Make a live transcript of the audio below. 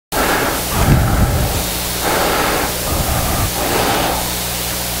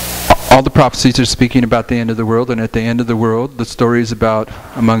All the prophecies are speaking about the end of the world, and at the end of the world, the stories about,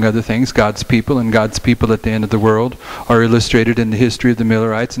 among other things, God's people, and God's people at the end of the world are illustrated in the history of the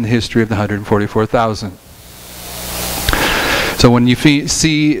Millerites and the history of the 144,000. So when you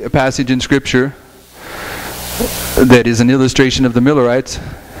see a passage in Scripture that is an illustration of the Millerites,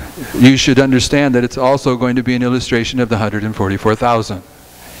 you should understand that it's also going to be an illustration of the 144,000.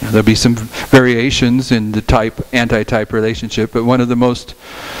 There'll be some variations in the anti-type relationship, but one of the most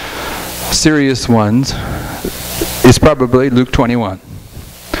serious ones is probably Luke 21.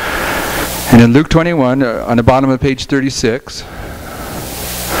 And in Luke 21, on the bottom of page 36,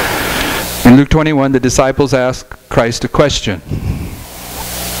 in Luke 21, the disciples ask Christ a question.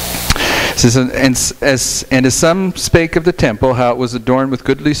 It says, and as some spake of the temple, how it was adorned with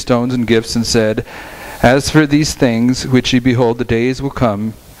goodly stones and gifts, and said, as for these things which ye behold, the days will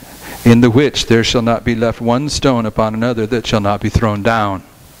come, in the which there shall not be left one stone upon another that shall not be thrown down.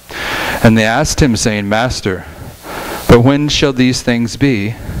 And they asked him, saying, Master, but when shall these things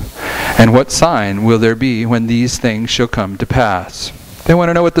be? And what sign will there be when these things shall come to pass? They want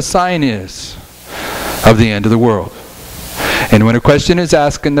to know what the sign is of the end of the world. And when a question is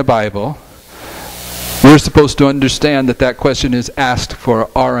asked in the Bible, we're supposed to understand that that question is asked for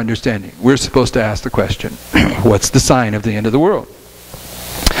our understanding. We're supposed to ask the question, what's the sign of the end of the world?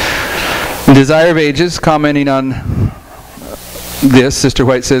 The Desire of Ages, commenting on this, Sister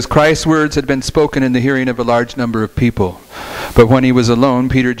White says, Christ's words had been spoken in the hearing of a large number of people. But when he was alone,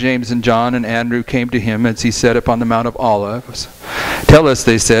 Peter, James, and John, and Andrew came to him as he sat upon the Mount of Olives. Tell us,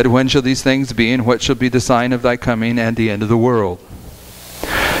 they said, when shall these things be, and what shall be the sign of thy coming and the end of the world?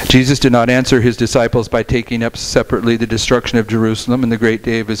 Jesus did not answer his disciples by taking up separately the destruction of Jerusalem and the great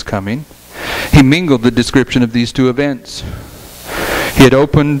day of his coming. He mingled the description of these two events. He had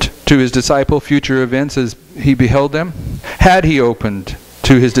opened to his disciple future events as he beheld them. Had he opened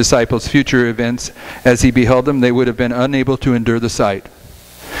to his disciples future events as he beheld them, they would have been unable to endure the sight.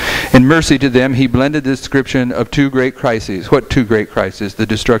 In mercy to them, he blended the description of two great crises. What two great crises? The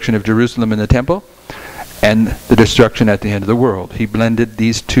destruction of Jerusalem and the temple, and the destruction at the end of the world. He blended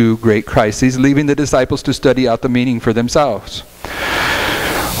these two great crises, leaving the disciples to study out the meaning for themselves.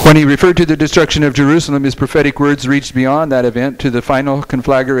 When he referred to the destruction of Jerusalem, his prophetic words reached beyond that event to the final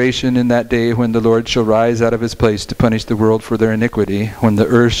conflagration in that day when the Lord shall rise out of his place to punish the world for their iniquity, when the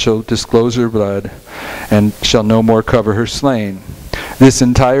earth shall disclose her blood and shall no more cover her slain. This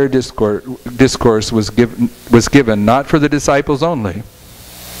entire discourse was given not for the disciples only,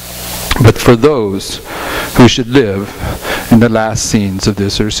 but for those who should live in the last scenes of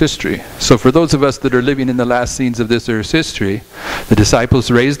this earth's history. So for those of us that are living in the last scenes of this earth's history, the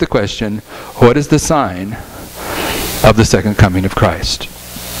disciples raised the question, what is the sign of the second coming of Christ?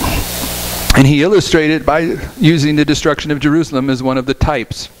 And he illustrated by using the destruction of Jerusalem as one of the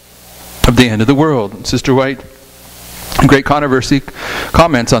types of the end of the world. Sister White, great controversy,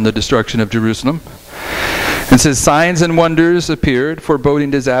 comments on the destruction of Jerusalem. It says, signs and wonders appeared,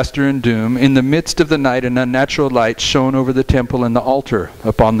 foreboding disaster and doom. In the midst of the night, an unnatural light shone over the temple and the altar.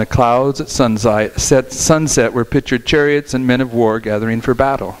 Upon the clouds at sunset were pictured chariots and men of war gathering for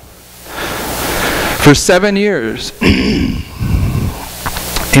battle. For 7 years, a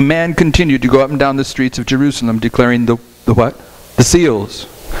man continued to go up and down the streets of Jerusalem, declaring the what? The seals.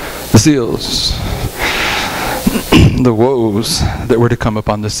 The seals. The woes that were to come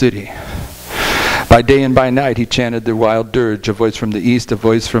upon the city. By day and by night he chanted the wild dirge, a voice from the east, a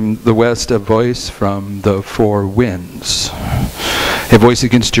voice from the west, a voice from the four winds. A voice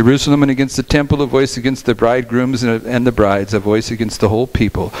against Jerusalem and against the temple, a voice against the bridegrooms and the brides, a voice against the whole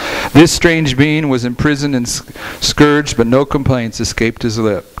people. This strange being was imprisoned and scourged, but no complaints escaped his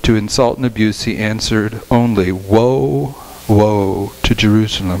lip. To insult and abuse he answered only, Woe, woe to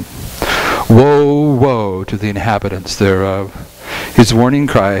Jerusalem! Woe, woe to the inhabitants thereof! His warning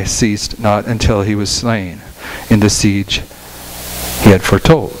cry ceased not until he was slain in the siege he had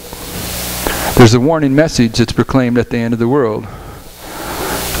foretold. There's a warning message that's proclaimed at the end of the world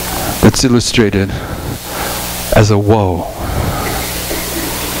that's illustrated as a woe.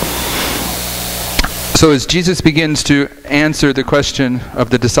 So as Jesus begins to answer the question of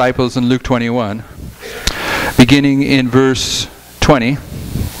the disciples in Luke 21, beginning in verse 20,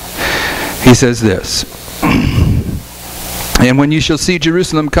 he says this, And when you shall see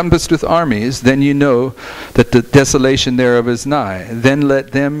Jerusalem compassed with armies, then you know that the desolation thereof is nigh. Then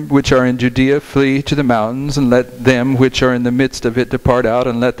let them which are in Judea flee to the mountains, and let them which are in the midst of it depart out,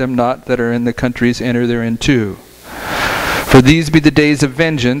 and let them not that are in the countries enter therein too. For these be the days of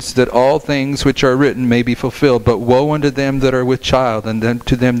vengeance, that all things which are written may be fulfilled. But woe unto them that are with child, and then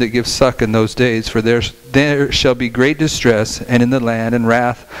to them that give suck in those days. For there shall be great distress and in the land, and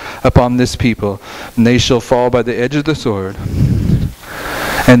wrath upon this people. And they shall fall by the edge of the sword,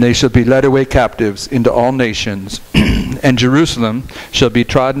 and they shall be led away captives into all nations. And Jerusalem shall be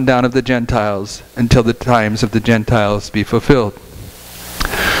trodden down of the Gentiles, until the times of the Gentiles be fulfilled.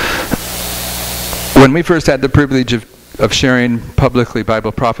 When we first had the privilege of sharing publicly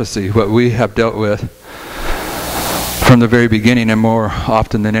Bible prophecy, what we have dealt with from the very beginning, and more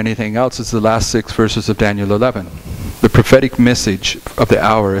often than anything else, is the last 6 verses of Daniel 11. The prophetic message of the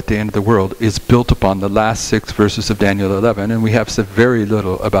hour at the end of the world is built upon the last 6 verses of Daniel 11, and we have said very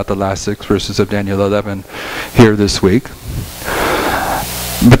little about the last 6 verses of Daniel 11 here this week.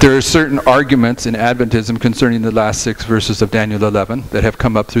 But there are certain arguments in Adventism concerning the last 6 verses of Daniel 11 that have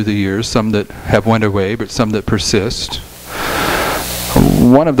come up through the years, some that have went away, but some that persist.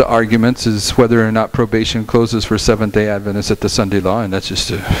 One of the arguments is whether or not probation closes for Seventh-day Adventists at the Sunday law, and that's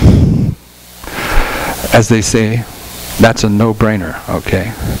just as they say, that's a no-brainer,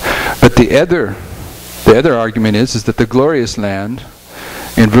 okay? But the other argument is that the glorious land,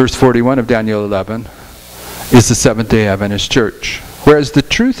 in verse 41 of Daniel 11, is the Seventh-day Adventist Church. Whereas the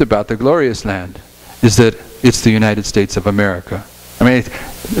truth about the glorious land is that it's the United States of America. I mean,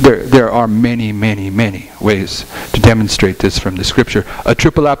 there are many, many, many ways to demonstrate this from the Scripture. A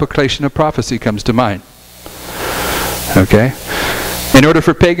triple application of prophecy comes to mind. Okay? In order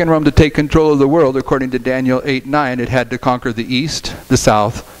for pagan Rome to take control of the world, according to Daniel 8:9, it had to conquer the east, the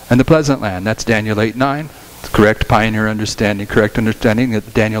south, and the pleasant land. That's Daniel 8:9. Correct pioneer understanding, correct understanding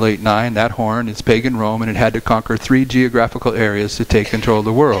that Daniel 8:9, that horn is pagan Rome, and it had to conquer 3 geographical areas to take control of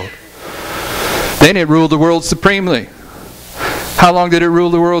the world. Then it ruled the world supremely. How long did it rule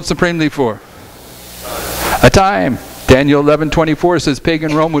the world supremely for? A time. Daniel 11:24 says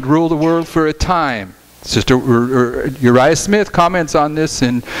pagan Rome would rule the world for a time. Sister Uriah Smith comments on this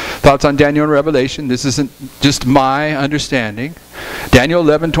in Thoughts on Daniel and Revelation. This isn't just my understanding. Daniel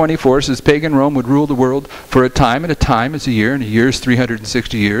 11:24 says pagan Rome would rule the world for a time, and a time is a year, and a year is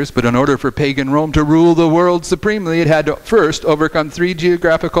 360 years. But in order for pagan Rome to rule the world supremely, it had to first overcome 3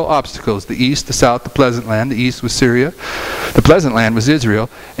 geographical obstacles: the east, the south, the pleasant land. The east was Syria, the pleasant land was Israel,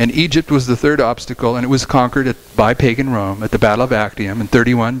 and Egypt was the third obstacle, and it was conquered by pagan Rome at the Battle of Actium in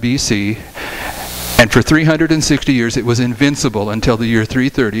 31 BC. And for 360 years it was invincible until the year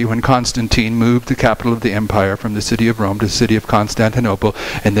 330, when Constantine moved the capital of the empire from the city of Rome to the city of Constantinople,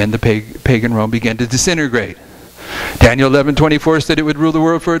 and then the pagan Rome began to disintegrate. Daniel 11:24 said it would rule the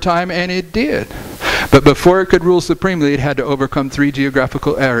world for a time, and it did. But before it could rule supremely, it had to overcome 3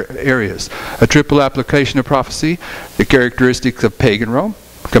 geographical areas. A triple application of prophecy, the characteristics of pagan Rome,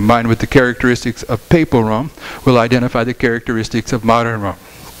 combined with the characteristics of papal Rome, will identify the characteristics of modern Rome.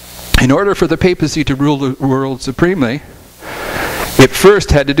 In order for the papacy to rule the world supremely, it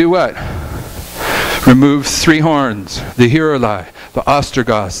first had to do what? Remove 3 horns: the Heruli, the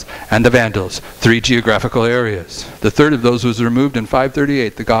Ostrogoths, and the Vandals. 3 geographical areas. The third of those was removed in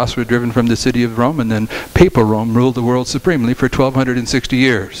 538. The Goths were driven from the city of Rome, and then papal Rome ruled the world supremely for 1260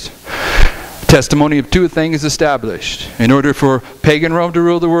 years. Testimony of 2 things established. In order for pagan Rome to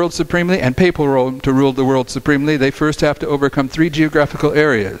rule the world supremely and papal Rome to rule the world supremely, they first have to overcome 3 geographical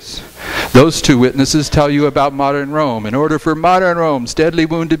areas. Those 2 witnesses tell you about modern Rome. In order for modern Rome's deadly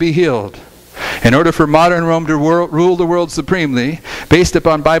wound to be healed, in order for modern Rome to rule the world supremely, based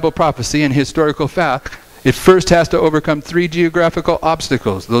upon Bible prophecy and historical fact, it first has to overcome 3 geographical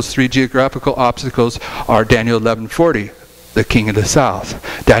obstacles. Those 3 geographical obstacles are Daniel 11:40. The king of the south.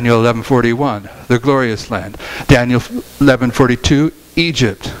 Daniel 11:41, the glorious land. Daniel 11:42,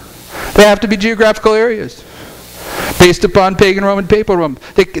 Egypt. They have to be geographical areas. Based upon pagan Rome and papal Rome,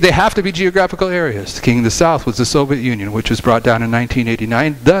 they have to be geographical areas. The king of the south was the Soviet Union, which was brought down in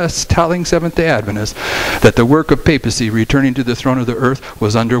 1989, thus telling Seventh-day Adventists that the work of papacy returning to the throne of the earth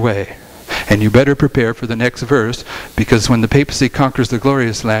was underway. And you better prepare for the next verse, because when the papacy conquers the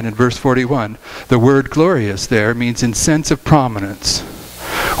glorious land in verse 41, the word glorious there means in sense of prominence.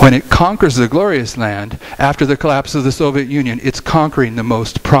 When it conquers the glorious land after the collapse of the Soviet Union, it's conquering the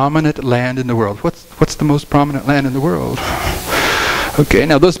most prominent land in the world. What's the most prominent land in the world? Okay,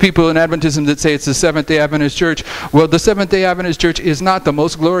 now those people in Adventism that say it's the Seventh-day Adventist Church, well, the Seventh-day Adventist Church is not the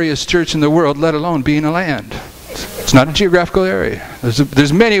most glorious church in the world, let alone being a land. It's not a geographical area.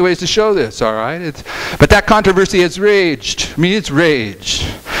 There's many ways to show this, all right? But that controversy has raged. I mean, it's raged.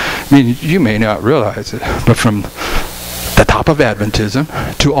 I mean, you may not realize it, but from the top of Adventism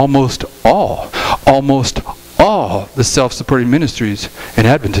to almost all the self-supporting ministries in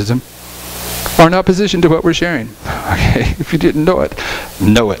Adventism are in opposition to what we're sharing. Okay, if you didn't know it,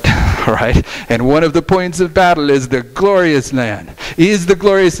 know it. All right? And one of the points of battle is the glorious land. Is the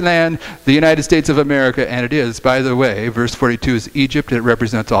glorious land the United States of America? And it is, by the way. Verse 42 is Egypt. It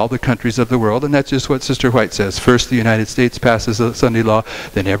represents all the countries of the world. And that's just what Sister White says. First, the United States passes a Sunday law.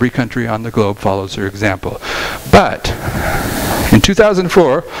 Then every country on the globe follows her example. But in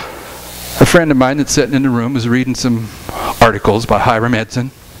 2004, a friend of mine that's sitting in the room was reading some articles by Hiram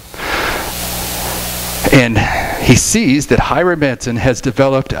Edson. And he sees that Hiram Edson has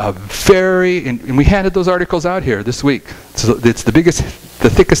developed a very, and we handed those articles out here this week. So it's the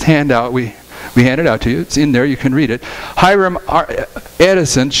thickest handout we handed out to you. It's in there, you can read it. Hiram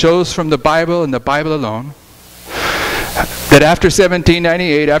Edison shows from the Bible and the Bible alone that after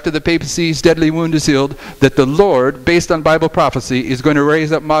 1798, after the papacy's deadly wound is healed, that the Lord, based on Bible prophecy, is going to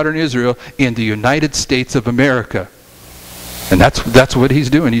raise up modern Israel in the United States of America. And that's what he's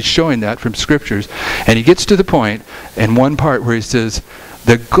doing. He's showing that from scriptures. And he gets to the point in one part where he says,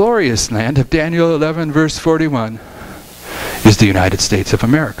 the glorious land of Daniel 11 verse 41 is the United States of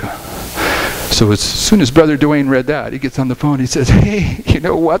America. So as soon as Brother Dwayne read that, he gets on the phone. He says, hey, you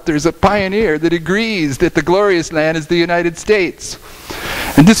know what? There's a pioneer that agrees that the glorious land is the United States.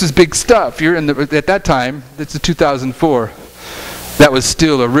 And this is big stuff. You're in at that time, that's 2004. That was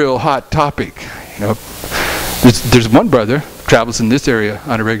still a real hot topic. You know, there's one brother travels in this area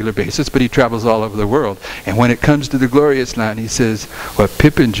on a regular basis, but he travels all over the world. And when it comes to the glorious land, he says what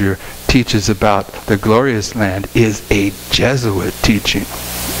Pippenger teaches about the glorious land is a Jesuit teaching.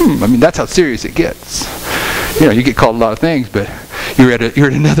 I mean, that's how serious it gets. You know, you get called a lot of things, but you're at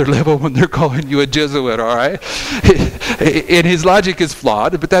another level when they're calling you a Jesuit, all right? And his logic is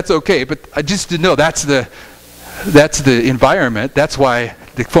flawed, but that's okay. But just to know that's the environment. That's why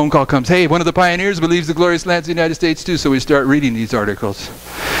the phone call comes, hey, one of the pioneers believes the glorious land is the United States too. So we start reading these articles.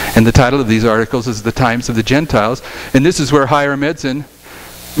 And the title of these articles is The Times of the Gentiles. And this is where Hiram Edson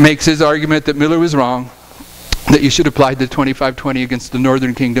makes his argument that Miller was wrong, that you should apply the 25-20 against the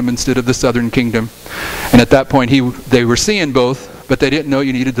northern kingdom instead of the southern kingdom. And at that point, they were seeing both, but they didn't know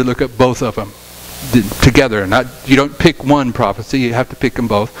you needed to look at both of them together. You don't pick one prophecy, you have to pick them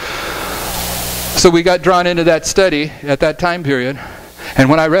both. So we got drawn into that study at that time period. And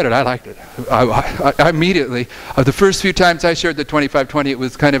when I read it, I liked it. I immediately, the first few times I shared the 25-20, it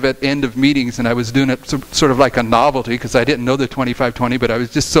was kind of at end of meetings, and I was doing it sort of like a novelty because I didn't know the 25-20, but I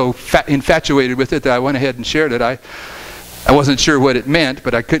was just so infatuated with it that I went ahead and shared it. I wasn't sure what it meant,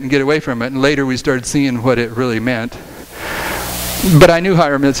 but I couldn't get away from it. And later we started seeing what it really meant. But I knew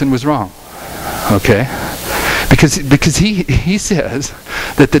Hiram Edson was wrong. Okay? Because he says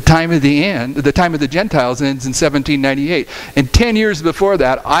that the time of the Gentiles ends in 1798. And 10 years before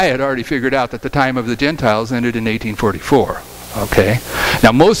that, I had already figured out that the time of the Gentiles ended in 1844. Okay?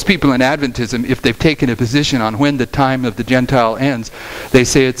 Now, most people in Adventism, if they've taken a position on when the time of the Gentile ends, they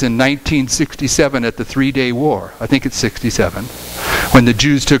say it's in 1967 at the 3-Day War. I think it's 67, when the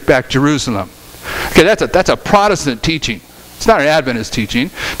Jews took back Jerusalem. Okay, that's a Protestant teaching. It's not an Adventist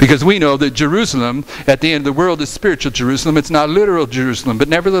teaching, because we know that Jerusalem at the end of the world is spiritual Jerusalem. It's not literal Jerusalem, but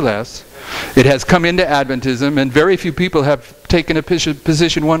nevertheless, it has come into Adventism, and very few people have taken a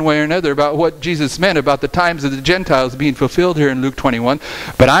position one way or another about what Jesus meant about the times of the Gentiles being fulfilled here in Luke 21.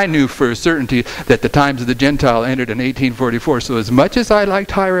 But I knew for a certainty that the times of the Gentile ended in 1844. So as much as I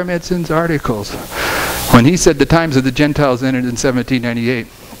liked Hiram Edson's articles, when he said the times of the Gentiles ended in 1798,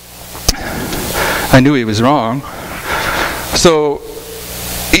 I knew he was wrong. So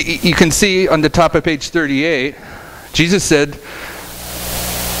you can see on the top of page 38, Jesus said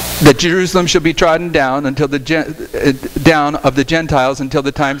that Jerusalem shall be trodden down until down of the Gentiles until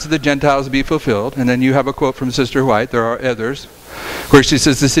the times of the Gentiles be fulfilled. And then you have a quote from Sister White, there are others, where she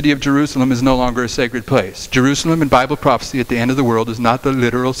says the city of Jerusalem is no longer a sacred place. Jerusalem in Bible prophecy at the end of the world is not the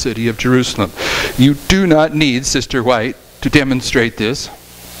literal city of Jerusalem. You do not need Sister White to demonstrate this,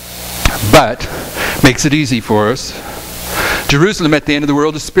 but makes it easy for us. Jerusalem at the end of the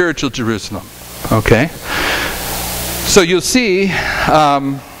world is spiritual Jerusalem. Okay? So you'll see,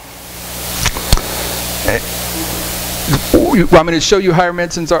 I'm going to show you Hiram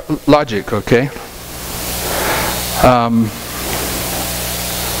Edson's logic, okay?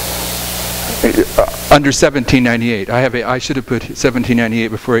 Under 1798. I should have put 1798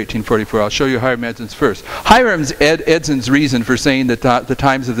 before 1844. I'll show you Hiram Edson's first. Hiram Edson's reason for saying that the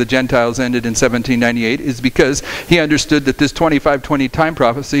times of the Gentiles ended in 1798 is because he understood that this 25-20 time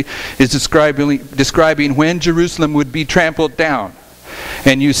prophecy is describing when Jerusalem would be trampled down.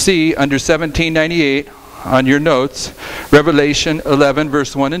 And you see under 1798, on your notes Revelation 11,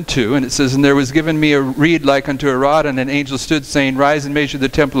 verse 1 and 2. And it says, "And there was given me a reed like unto a rod, and an angel stood, saying, Rise and measure the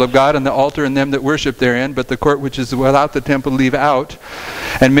temple of God, and the altar, and them that worship therein. But the court which is without the temple leave out,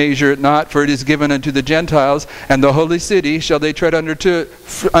 and measure it not, for it is given unto the Gentiles. And the holy city shall they tread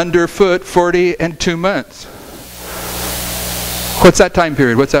underfoot 42 months." What's that time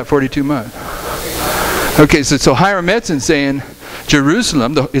period? What's that 42 months? Okay, so Hiram Edson's saying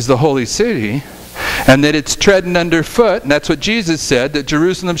Jerusalem is the holy city, and that it's treading underfoot, and that's what Jesus said, that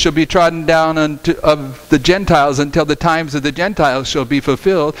Jerusalem shall be trodden down of the Gentiles until the times of the Gentiles shall be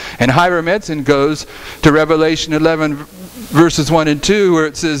fulfilled. And Hiram Edson goes to Revelation 11, verses 1 and 2, where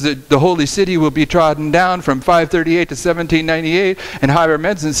it says that the holy city will be trodden down from 538 to 1798, and Hiram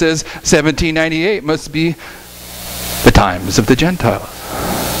Edson says 1798 must be the times of the Gentiles,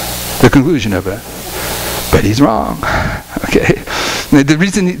 the conclusion of it. But he's wrong. Okay. Now, the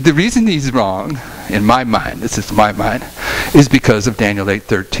reason he's wrong, in my mind, this is my mind, is because of Daniel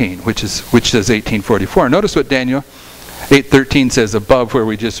 8:13, which says 1844. Notice what Daniel 8:13 says above where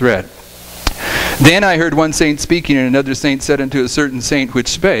we just read. "Then I heard one saint speaking, and another saint said unto a certain saint which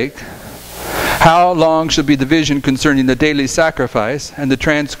spake, How long shall be the vision concerning the daily sacrifice and the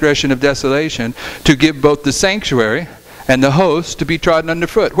transgression of desolation, to give both the sanctuary and the host to be trodden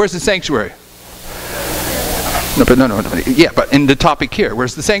underfoot?" Where's the sanctuary? No. Yeah, but in the topic here,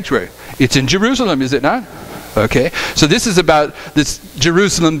 where's the sanctuary? It's in Jerusalem, is it not? Okay, so this is about this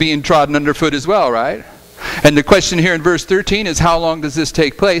Jerusalem being trodden underfoot as well, right? And the question here in verse 13 is, how long does this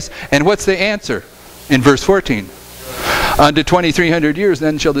take place? And what's the answer in verse 14? "Unto 2300 years,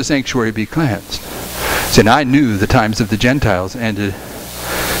 then shall the sanctuary be cleansed." So I knew the times of the Gentiles ended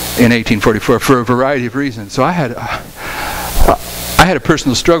in 1844 for a variety of reasons. So I had a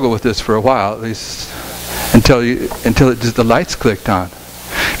personal struggle with this for a while, at least until the lights clicked on.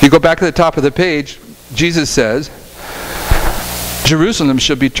 If you go back to the top of the page, Jesus says, "Jerusalem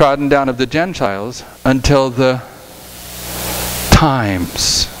shall be trodden down of the Gentiles until the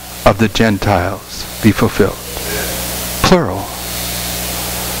times of the Gentiles be fulfilled." Plural.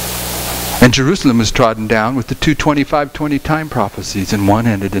 And Jerusalem was trodden down with the 2:25:20 time prophecies, and one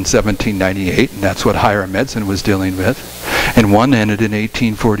ended in 1798, and that's what Hiram Edson was dealing with, and one ended in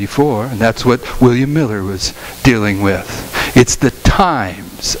 1844, and that's what William Miller was dealing with. It's the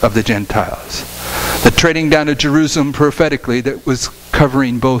times of the Gentiles, the treading down of Jerusalem prophetically, that was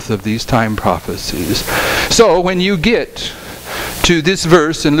covering both of these time prophecies. So when you get to this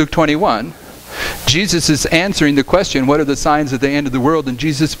verse in Luke 21, Jesus is answering the question, what are the signs of the end of the world? And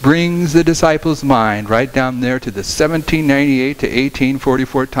Jesus brings the disciples' mind right down there to the 1798 to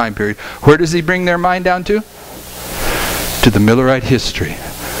 1844 time period. Where does he bring their mind down to? To the Millerite history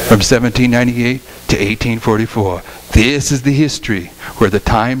from 1798 to 1844. This is the history where the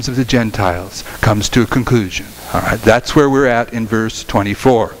times of the Gentiles comes to a conclusion. All right, that's where we're at in verse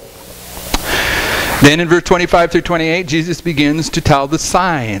 24. Then in verse 25 through 28, Jesus begins to tell the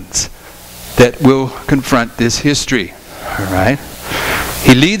signs that will confront this history. All right?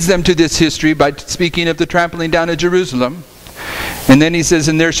 He leads them to this history by speaking of the trampling down of Jerusalem. And then he says,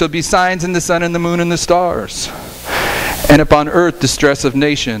 "And there shall be signs in the sun and the moon and the stars. And upon earth distress of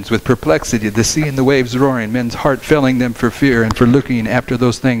nations, with perplexity, the sea and the waves roaring, men's heart failing them for fear and for looking after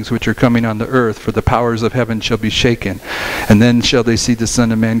those things which are coming on the earth, for the powers of heaven shall be shaken. And then shall they see the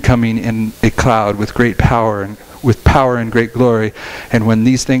Son of Man coming in a cloud with great power and great glory. And when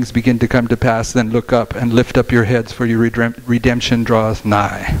these things begin to come to pass, then look up and lift up your heads, for your redemption draweth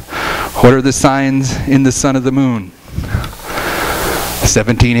nigh." What are the signs in the sun of the moon?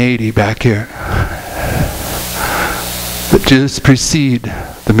 1780 back here. That just precede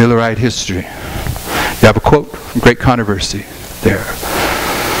the Millerite history. You have a quote from Great Controversy there.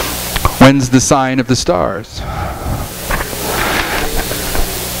 When's the sign of the stars?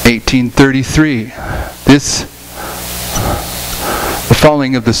 1833. The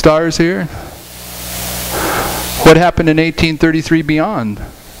falling of the stars here. What happened in 1833 beyond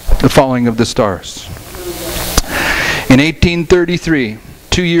the falling of the stars? In 1833,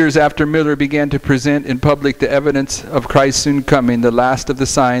 2 years after Miller began to present in public the evidence of Christ's soon coming, the last of the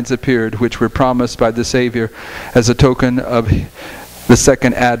signs appeared, which were promised by the Savior as a token of the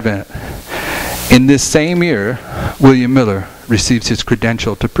second advent. In this same year, William Miller receives his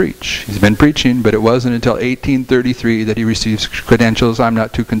credential to preach. He's been preaching, but it wasn't until 1833 that he receives credentials. I'm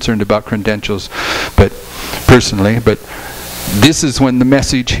not too concerned about credentials, but this is when the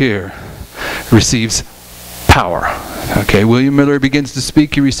message here receives power. Okay, William Miller begins to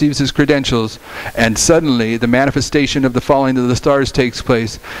speak, he receives his credentials, and suddenly the manifestation of the falling of the stars takes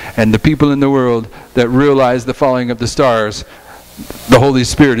place, and the people in the world that realize the falling of the stars, the Holy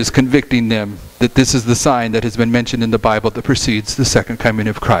Spirit is convicting them that this is the sign that has been mentioned in the Bible that precedes the second coming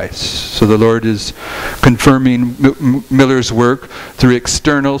of Christ. So the Lord is confirming Miller's work through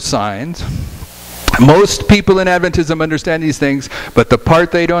external signs. Most people in Adventism understand these things, but the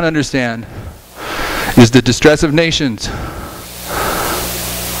part they don't understand is the distress of nations.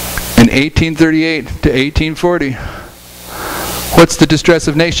 In 1838 to 1840, what's the distress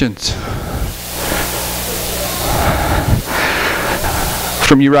of nations?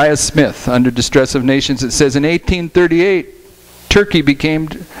 From Uriah Smith, under Distress of Nations, it says, in 1838, Turkey became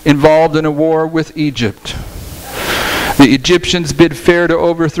involved in a war with Egypt. The Egyptians bid fair to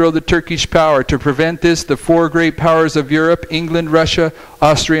overthrow the Turkish power. To prevent this, the four great powers of Europe, England, Russia,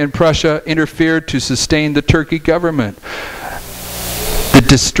 Austria, and Prussia, interfered to sustain the Turkey government. The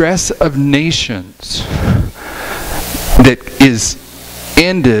distress of nations that is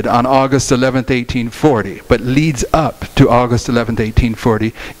ended on August 11th, 1840, but leads up to August 11th,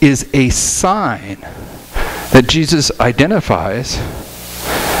 1840, is a sign that Jesus identifies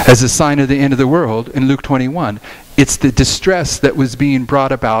as a sign of the end of the world in Luke 21. It's the distress that was being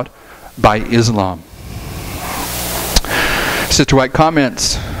brought about by Islam. Sister White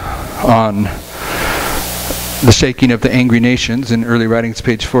comments on the shaking of the angry nations in Early Writings,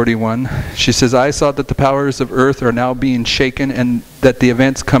 page 41. She says, I saw that the powers of earth are now being shaken, and that the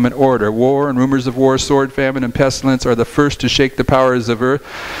events come in order. War and rumors of war, sword, famine, and pestilence are the first to shake the powers of earth.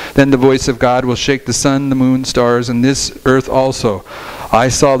 Then the voice of God will shake the sun, the moon, stars, and this earth also. I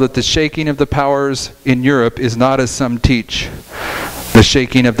saw that the shaking of the powers in Europe is not, as some teach, the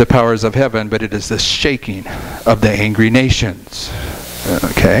shaking of the powers of heaven, but it is the shaking of the angry nations.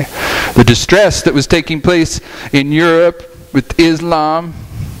 Okay? The distress that was taking place in Europe with Islam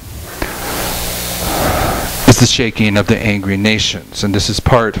is the shaking of the angry nations. And this is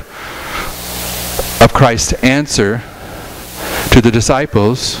part of Christ's answer to the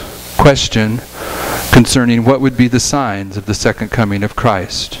disciples' question concerning what would be the signs of the second coming of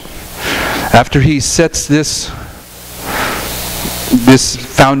Christ. After he sets this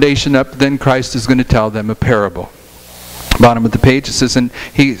foundation up, then Christ is going to tell them a parable. Bottom of the page it says, and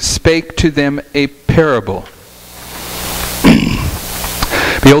he spake to them a parable.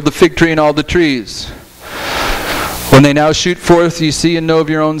 Behold the fig tree and all the trees. When they now shoot forth, you see and know of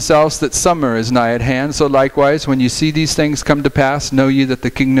your own selves that summer is nigh at hand. So likewise, when you see these things come to pass, know ye that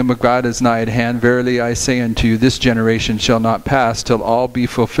the kingdom of God is nigh at hand. Verily I say unto you, this generation shall not pass till all be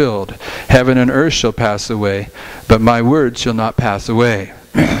fulfilled. Heaven and earth shall pass away, but my words shall not pass away.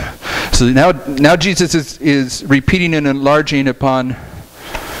 So now Jesus is repeating and enlarging upon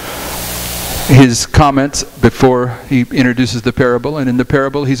his comments before he introduces the parable. And in the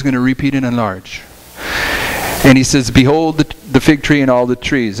parable, he's going to repeat and enlarge. And he says, behold the fig tree and all the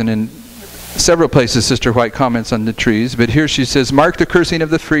trees. And in several places, Sister White comments on the trees. But here she says, mark the cursing of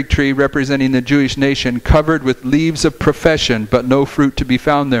the fig tree, representing the Jewish nation, covered with leaves of profession, but no fruit to be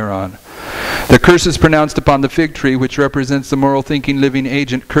found thereon. The curse is pronounced upon the fig tree, which represents the moral thinking living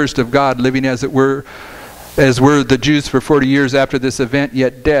agent, cursed of God, living as were the Jews for 40 years after this event,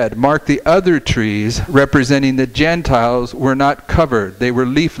 yet dead. Mark the other trees, representing the Gentiles, were not covered. They were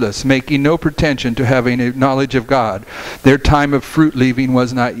leafless, making no pretension to having a knowledge of God. Their time of fruit leaving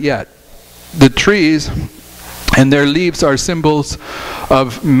was not yet. The trees and their leaves are symbols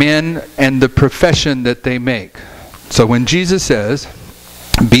of men and the profession that they make. So when Jesus says,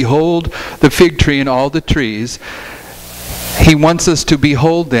 behold the fig tree and all the trees, he wants us to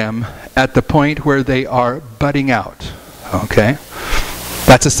behold them at the point where they are budding out. Okay?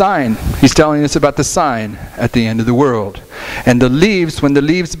 That's a sign. He's telling us about the sign at the end of the world. And the leaves, when the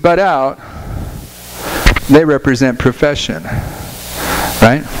leaves bud out, they represent profession.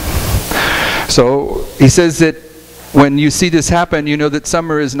 Right? So he says that when you see this happen, you know that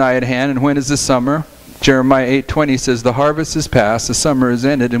summer is nigh at hand. And when is the summer? Jeremiah 8:20 says, the harvest is past, the summer is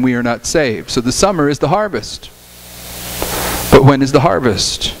ended, and we are not saved. So the summer is the harvest. But when is the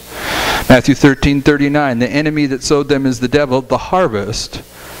harvest? Matthew 13:39, the enemy that sowed them is the devil. The harvest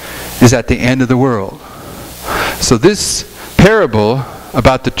is at the end of the world. So this parable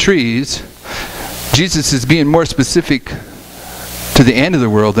about the trees, Jesus is being more specific to the end of the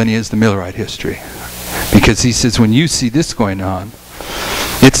world than he is the Millerite history. Because he says, when you see this going on,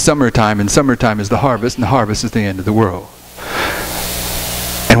 it's summertime, and summertime is the harvest, and the harvest is the end of the world.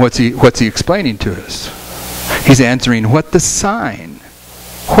 And what's he explaining to us? He's answering what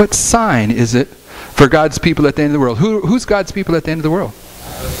sign is it for God's people at the end of the world? Who's God's people at the end of the world?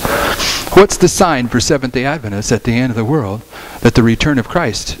 What's the sign for Seventh-day Adventists at the end of the world that the return of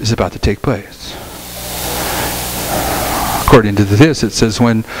Christ is about to take place? According to this, it says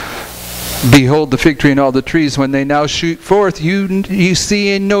when Behold the fig tree and all the trees, when they now shoot forth, you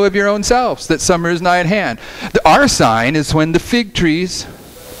see and know of your own selves that summer is nigh at hand. Our sign is when the fig trees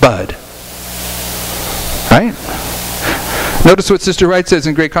bud. Right? Notice what Sister White says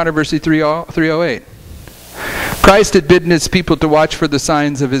in Great Controversy 308. Christ had bidden his people to watch for the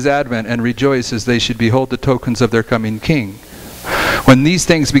signs of his advent and rejoice as they should behold the tokens of their coming king. When these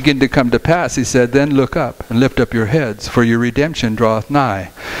things begin to come to pass, he said, then look up and lift up your heads, for your redemption draweth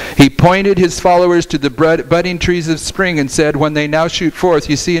nigh. He pointed his followers to the budding trees of spring and said, when they now shoot forth,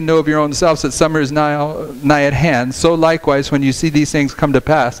 you see and know of your own selves that summer is nigh at hand. So likewise, when you see these things come to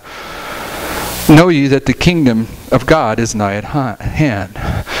pass, know ye that the kingdom of God is nigh at hand.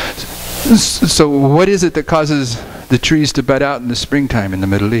 So what is it that causes the trees to bud out in the springtime in the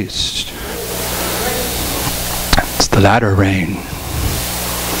Middle East? It's the latter rain.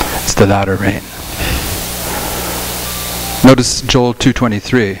 It's the latter rain. Notice Joel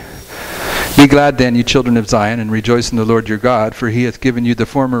 2:23. Be glad then, ye children of Zion, and rejoice in the Lord your God, for he hath given you the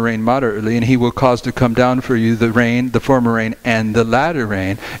former rain moderately, and he will cause to come down for you the rain, the former rain, and the latter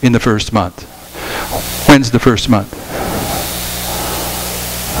rain in the first month. When's the first month?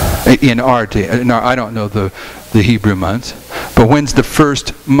 In our day. No, I don't know the Hebrew months, but when's the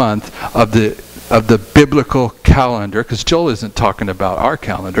first month of the biblical calendar? Because Joel isn't talking about our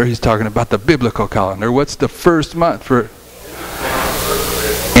calendar, he's talking about the biblical calendar. What's the first month for?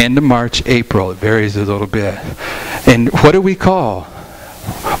 End of March, April. It varies a little bit. And what do we call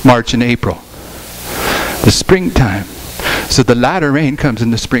March and April? The springtime. So the latter rain comes in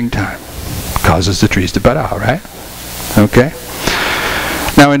the springtime. Causes the trees to bud out, right? Okay.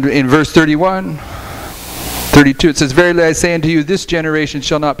 Now in verse 31, 32, it says, verily I say unto you, this generation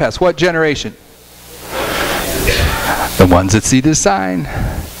shall not pass. What generation? The ones that see this sign.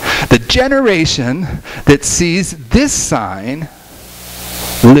 The generation that sees this sign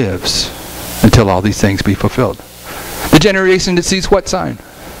lives until all these things be fulfilled. The generation that sees what sign?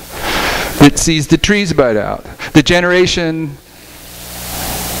 That sees the trees bud out. The generation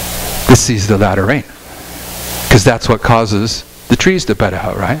that sees the latter rain. Because that's what causes the trees to bud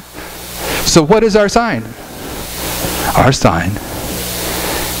out, right? So what is our sign? Our sign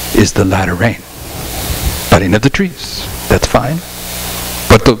is the latter rain. Budding of the trees. That's fine.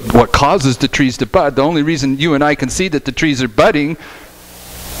 But what causes the trees to bud, the only reason you and I can see that the trees are budding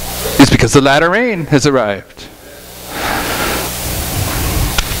is because the latter rain has arrived.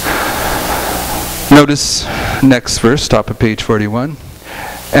 Notice next verse, top of page 41.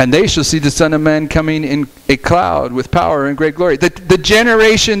 And they shall see the Son of Man coming in a cloud with power and great glory. The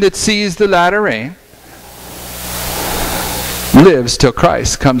generation that sees the latter rain lives till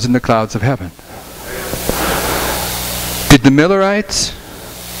Christ comes in the clouds of heaven. Did the Millerites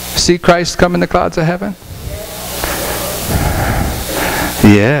see Christ come in the clouds of heaven?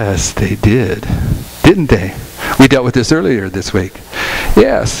 Yes, they did. Didn't they? We dealt with this earlier this week.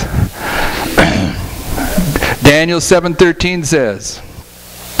 Yes. Daniel 7:13 says,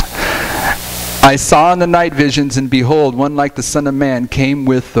 I saw in the night visions, and behold, one like the Son of Man came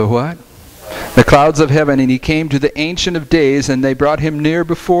with the what? The clouds of heaven, and he came to the Ancient of Days, and they brought him near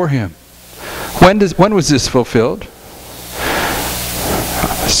before him. When was this fulfilled?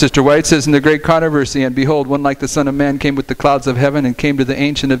 Sister White says in the Great Controversy, and behold, one like the Son of Man came with the clouds of heaven and came to the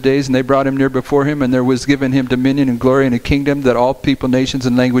Ancient of Days, and they brought him near before him, and there was given him dominion and glory and a kingdom that all people, nations,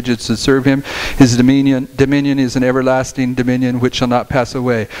 and languages should serve him. His dominion is an everlasting dominion which shall not pass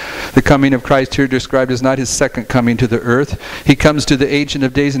away. The coming of Christ here described is not his second coming to the earth. He comes to the Ancient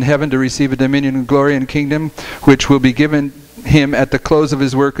of Days in heaven to receive a dominion and glory and kingdom which will be given him at the close of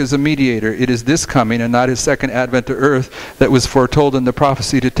his work as a mediator. It is this coming and not his second advent to earth that was foretold in the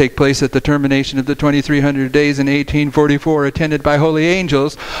prophecy to take place at the termination of the 2300 days in 1844, attended by holy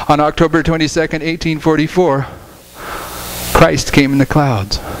angels on October 22nd, 1844. Christ came in the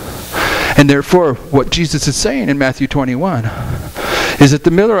clouds. And therefore, what Jesus is saying in Matthew 21 is that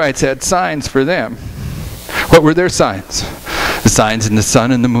the Millerites had signs for them. What were their signs? The signs in the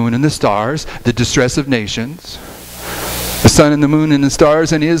sun and the moon and the stars, the distress of nations, the sun and the moon and the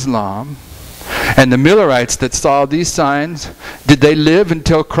stars and Islam. And the Millerites that saw these signs, did they live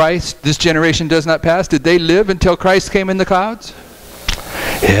until Christ, this generation does not pass, did they live until Christ came in the clouds?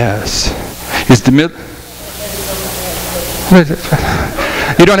 Yes. Is the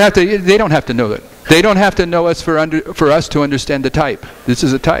they don't have to know that. They don't have to know us for us to understand the type. This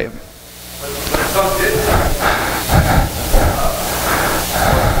is a type.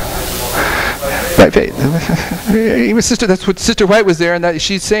 Sister, that's what Sister White was there, and that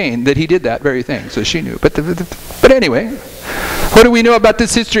she's saying that he did that very thing, so she knew. But anyway, what do we know about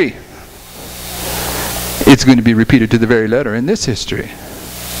this history? It's going to be repeated to the very letter in this history.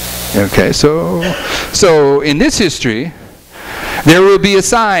 Okay, so in this history, there will be a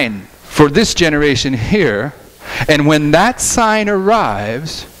sign for this generation here, and when that sign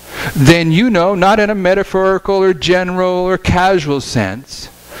arrives, then you know, not in a metaphorical or general or casual sense,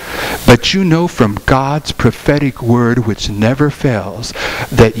 but you know from God's prophetic word, which never fails,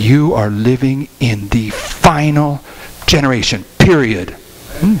 that you are living in the final generation, period.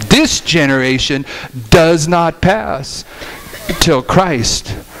 This generation does not pass till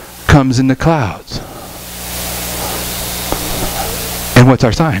Christ comes in the clouds. And what's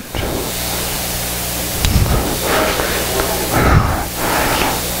our sign?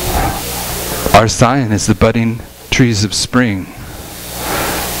 Our sign is the budding trees of spring,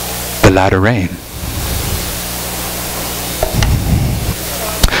 the latter rain.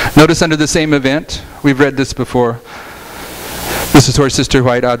 Notice under the same event, we've read this before. This is where Sister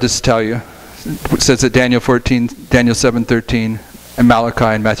White, I'll just tell you, it says that Daniel 14, Daniel 7:13, and Malachi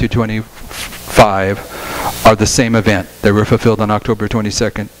and Matthew 25 are the same event. They were fulfilled on October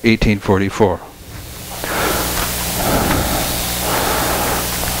 22nd, 1844.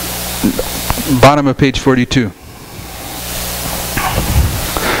 Bottom of page 42.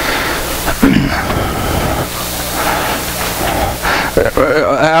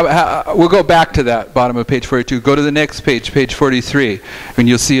 We'll go back to that, bottom of page 42. Go to the next page, page 43, and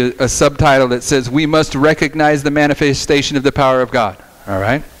you'll see a subtitle that says, "We must recognize the manifestation of the power of God." All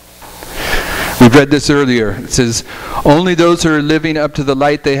right? We've read this earlier. It says, "Only those who are living up to the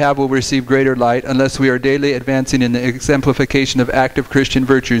light they have will receive greater light. Unless we are daily advancing in the exemplification of active Christian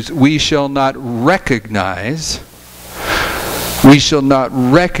virtues, we shall not recognize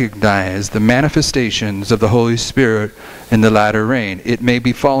the manifestations of the Holy Spirit in the latter rain. It may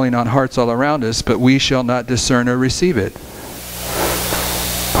be falling on hearts all around us, but we shall not discern or receive it."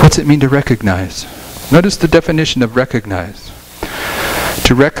 What's it mean to recognize? Notice the definition of recognize.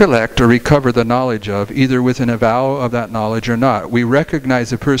 To recollect or recover the knowledge of, either with an avowal of that knowledge or not. We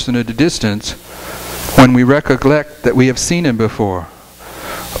recognize a person at a distance when we recollect that we have seen him before,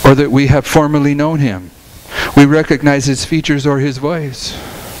 or that we have formerly known him. We recognize his features or his voice.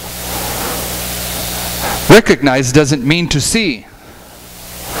 Recognize doesn't mean to see.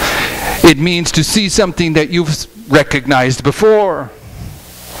 It means to see something that you've recognized before.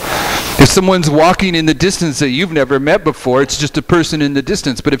 If someone's walking in the distance that you've never met before, it's just a person in the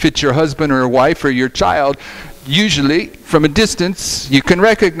distance. But if it's your husband or wife or your child, usually from a distance you can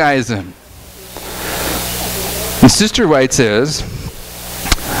recognize them. And Sister White says,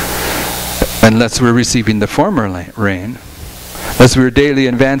 unless we're receiving the former rain, unless we're daily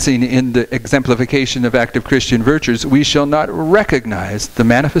advancing in the exemplification of active Christian virtues, we shall not recognize the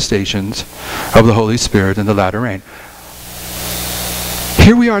manifestations of the Holy Spirit in the latter rain.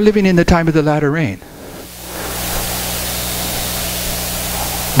 Here we are living in the time of the latter rain.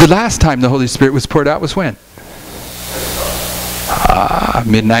 The last time the Holy Spirit was poured out was when?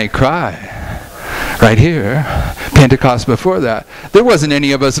 Midnight cry. Right here. Pentecost before that. There wasn't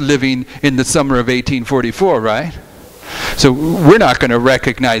any of us living in the summer of 1844, right? So we're not going to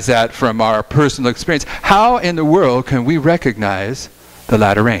recognize that from our personal experience. How in the world can we recognize the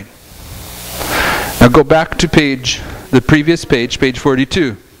latter rain? Now go back to the previous page, page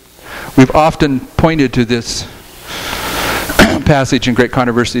 42. We've often pointed to this passage in Great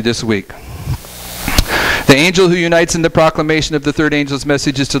Controversy this week. The angel who unites in the proclamation of the third angel's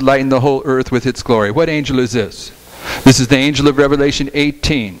message is to lighten the whole earth with its glory. What angel is this? This is the angel of Revelation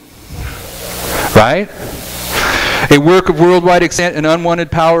 18. Right? A work of worldwide extent and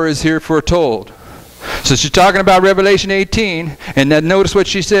unwanted power is here foretold. So she's talking about Revelation 18, and then notice what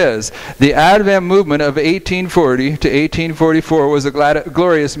she says. The Advent movement of 1840 to 1844 was a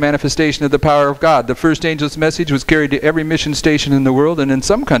glorious manifestation of the power of God. The first angel's message was carried to every mission station in the world, and in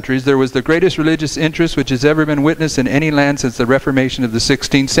some countries there was the greatest religious interest which has ever been witnessed in any land since the Reformation of the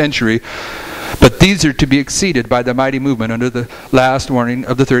 16th century. But these are to be exceeded by the mighty movement under the last warning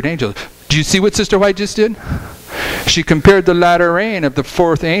of the third angel. Do you see what Sister White just did? She compared the latter rain of the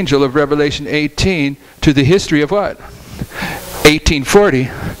fourth angel of Revelation 18 to the history of what? 1840 to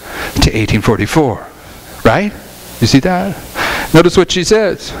 1844. Right? You see that? Notice what she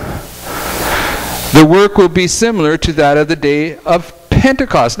says. The work will be similar to that of the day of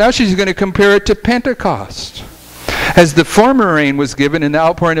Pentecost. Now she's going to compare it to Pentecost. As the former rain was given in the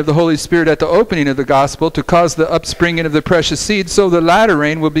outpouring of the Holy Spirit at the opening of the gospel to cause the upspringing of the precious seed, so the latter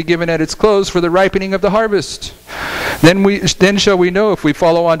rain will be given at its close for the ripening of the harvest. Then shall we know, if we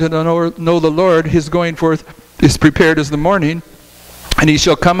follow on to know the Lord, his going forth is prepared as the morning, and he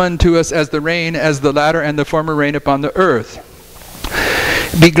shall come unto us as the rain, as the latter and the former rain upon the earth.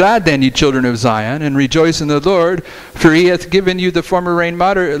 Be glad then, ye children of Zion, and rejoice in the Lord, for he hath given you the former rain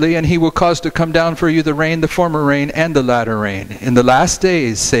moderately, and he will cause to come down for you the rain, the former rain, and the latter rain. In the last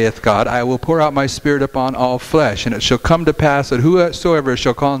days, saith God, I will pour out my Spirit upon all flesh, and it shall come to pass that whosoever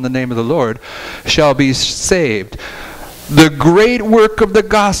shall call on the name of the Lord shall be saved. The great work of the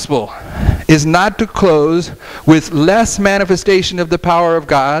gospel is not to close with less manifestation of the power of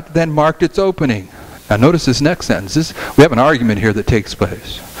God than marked its opening. Now notice this next sentence. We have an argument here that takes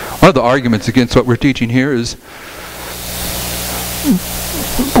place. One of the arguments against what we're teaching here is,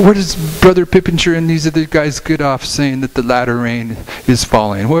 where does Brother Pippenger and these other guys get off saying that the latter rain is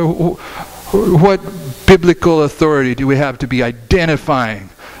falling? What biblical authority do we have to be identifying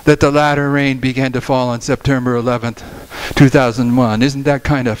that the latter rain began to fall on September 11th, 2001? Isn't that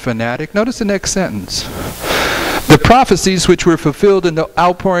kind of fanatic? Notice the next sentence. The prophecies which were fulfilled in the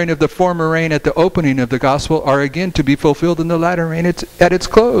outpouring of the former rain at the opening of the gospel are again to be fulfilled in the latter rain at its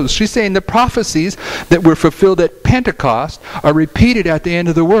close. She's saying the prophecies that were fulfilled at Pentecost are repeated at the end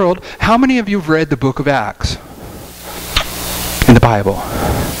of the world. How many of you have read the book of Acts in the Bible?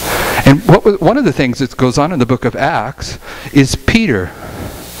 And one of the things that goes on in the book of Acts is Peter.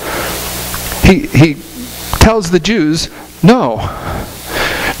 He tells the Jews, no,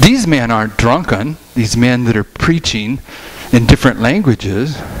 these men aren't drunken, these men that are preaching in different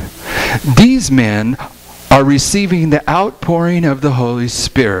languages. These men are receiving the outpouring of the Holy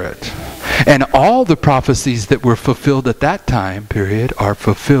Spirit. And all the prophecies that were fulfilled at that time period are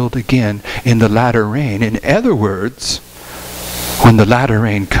fulfilled again in the latter rain. In other words, when the latter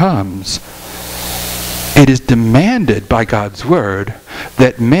rain comes, it is demanded by God's word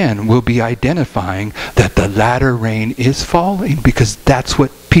that men will be identifying that the latter rain is falling, because that's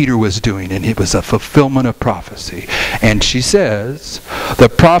what Peter was doing, and it was a fulfillment of prophecy. And she says, the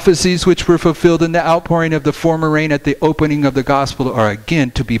prophecies which were fulfilled in the outpouring of the former rain at the opening of the gospel are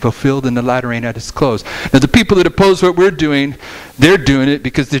again to be fulfilled in the latter rain at its close. Now the people that oppose what we're doing, they're doing it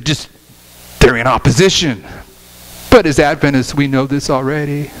because they're in opposition. But as Adventists, we know this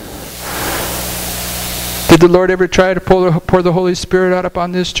already. Did the Lord ever try to pour the Holy Spirit out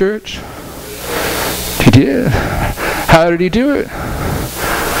upon this church? He did. How did he do it?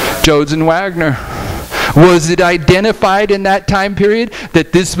 Jodes and Wagner. Was it identified in that time period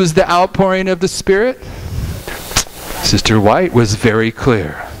that this was the outpouring of the Spirit? Sister White was very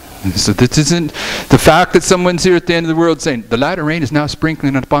clear. So this isn't the fact that someone's here at the end of the world saying the latter rain is now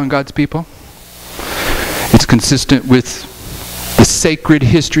sprinkling upon God's people. It's consistent with the sacred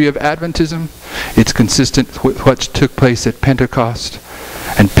history of Adventism. It's consistent with what took place at Pentecost.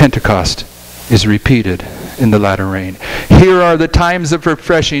 And Pentecost is repeated in the latter rain. Here are the times of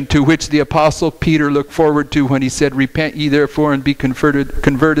refreshing to which the Apostle Peter looked forward to when he said, repent ye therefore and be converted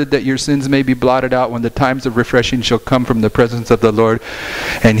that your sins may be blotted out when the times of refreshing shall come from the presence of the Lord,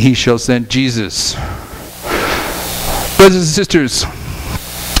 and he shall send Jesus. Brothers and sisters,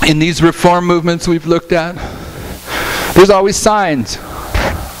 in these reform movements we've looked at, there's always signs.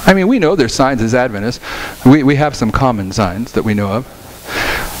 I mean, we know there's signs as Adventists. We have some common signs that we know of.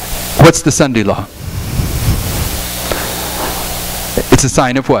 What's the Sunday law? It's a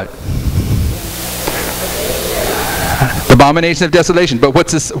sign of what? The abomination of desolation. But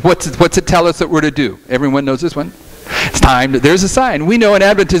what's it tell us that we're to do? Everyone knows this one. It's time. There's a sign. We know in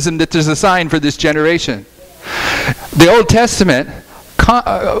Adventism that there's a sign for this generation. The Old Testament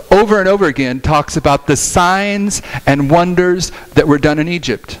over and over again talks about the signs and wonders that were done in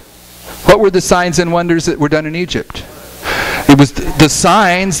Egypt. What were the signs and wonders that were done in Egypt? It was the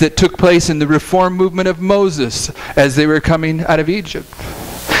signs that took place in the reform movement of Moses as they were coming out of Egypt.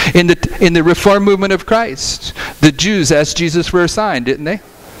 In the reform movement of Christ, the Jews asked Jesus for a sign, didn't they?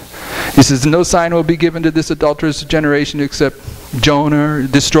 He says, no sign will be given to this adulterous generation except Jonah,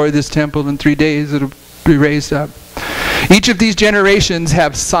 destroy this temple in 3 days, it'll be raised up. Each of these generations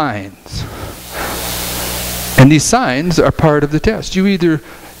have signs. And these signs are part of the test. You either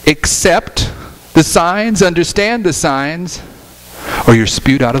accept the signs, understand the signs, or you're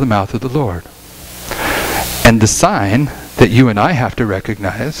spewed out of the mouth of the Lord. And the sign that you and I have to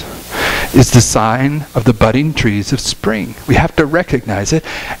recognize is the sign of the budding trees of spring. We have to recognize it.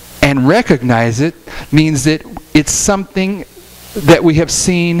 And recognize it means that it's something that we have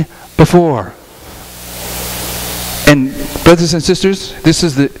seen before. And brothers and sisters, this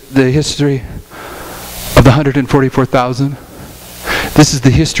is the history of the 144,000. This is the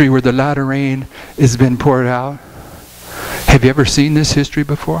history where the latter rain has been poured out. Have you ever seen this history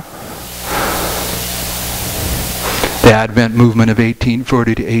before? The Advent movement of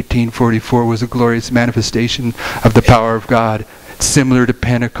 1840 to 1844 was a glorious manifestation of the power of God, similar to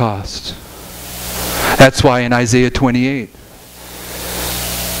Pentecost. That's why in Isaiah 28,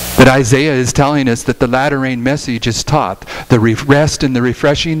 But Isaiah is telling us that the latter rain message is taught. The rest and the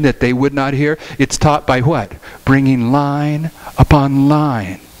refreshing that they would not hear, it's taught by what? Bringing line upon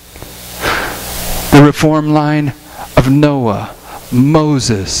line. The reform line of Noah,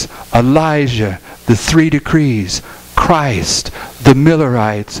 Moses, Elijah, the 3 decrees, Christ, the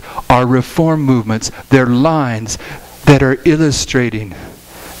Millerites are reform movements. They're lines that are illustrating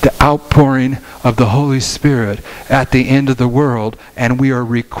the outpouring of the Holy Spirit at the end of the world, and we are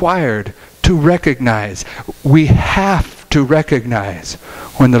required to recognize, we have to recognize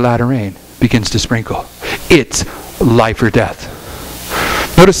when the latter rain begins to sprinkle. It's life or death.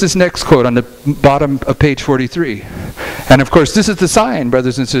 Notice this next quote on the bottom of page 43. And of course, this is the sign,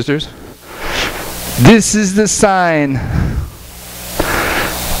 brothers and sisters. This is the sign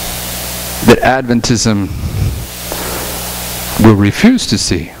that Adventism will refuse to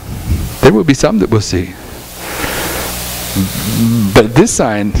see. There will be some that will see. But this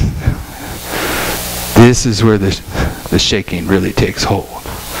sign, this is where the shaking really takes hold.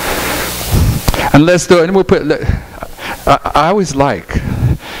 Unless, though, and we'll put, I always like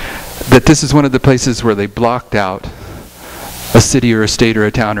that this is one of the places where they blocked out a city or a state or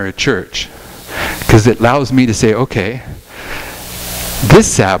a town or a church. Because it allows me to say, okay,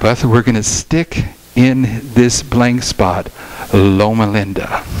 this Sabbath we're going to stick in this blank spot, Loma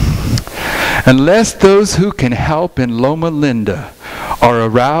Linda. Unless those who can help in Loma Linda are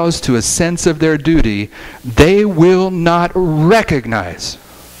aroused to a sense of their duty, they will not recognize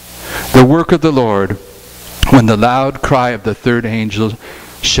the work of the Lord when the loud cry of the third angel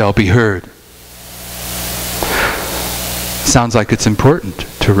shall be heard. Sounds like it's important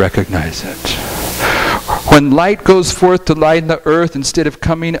to recognize it. When light goes forth to lighten the earth, instead of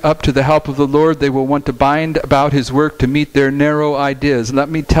coming up to the help of the Lord, they will want to bind about His work to meet their narrow ideas. Let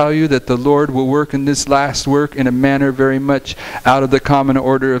me tell you that the Lord will work in this last work in a manner very much out of the common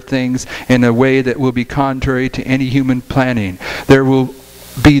order of things, in a way that will be contrary to any human planning. There will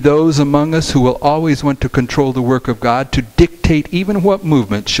be those among us who will always want to control the work of God, to dictate even what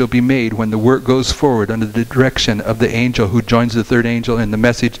movement shall be made when the work goes forward under the direction of the angel who joins the third angel in the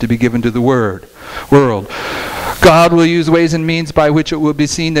message to be given to the world. God will use ways and means by which it will be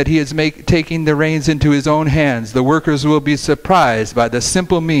seen that He is taking the reins into His own hands. The workers will be surprised by the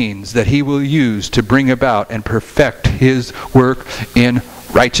simple means that He will use to bring about and perfect His work in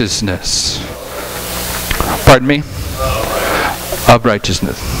righteousness. Pardon me? Of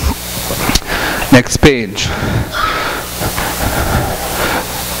righteousness. Next page.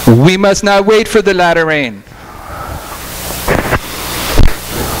 We must not wait for the latter rain.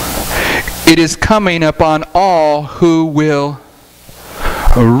 It is coming upon all who will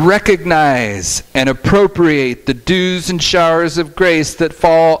recognize and appropriate the dews and showers of grace that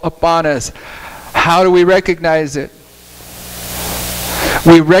fall upon us. How do we recognize it?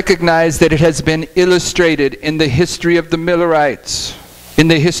 We recognize that it has been illustrated in the history of the Millerites, in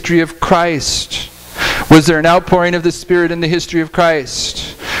the history of Christ. Was there an outpouring of the Spirit in the history of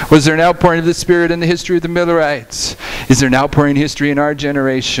Christ? Was there an outpouring of the Spirit in the history of the Millerites? Is there an outpouring history in our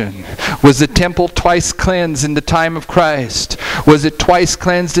generation? Was the temple twice cleansed in the time of Christ? Was it twice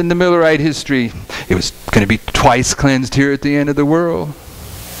cleansed in the Millerite history? It was going to be twice cleansed here at the end of the world.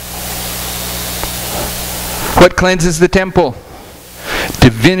 What cleanses the temple?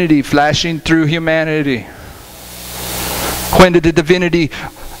 Divinity flashing through humanity. When did the divinity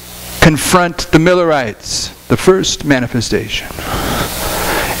confront the Millerites? The first manifestation.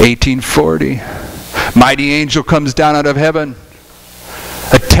 1840. Mighty angel comes down out of heaven.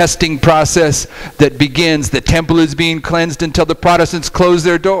 A testing process that begins. The temple is being cleansed until the Protestants close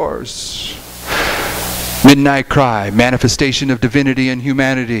their doors. Midnight cry, manifestation of divinity and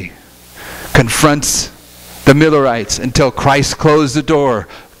humanity, confronts the Millerites until Christ closed the door.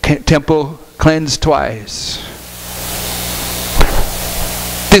 Temple cleansed twice.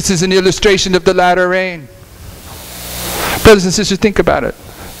 This is an illustration of the latter rain. Brothers and sisters, think about it.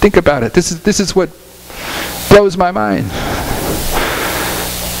 Think about it. This is what blows my mind.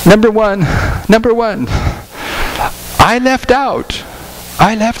 Number one, I left out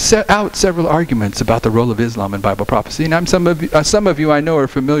several arguments about the role of Islam in Bible prophecy, and some of you I know are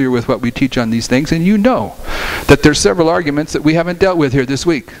familiar with what we teach on these things, and you know that there's several arguments that we haven't dealt with here this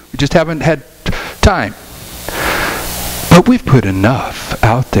week. We just haven't had time. But we've put enough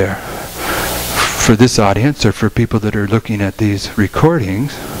out there for this audience or for people that are looking at these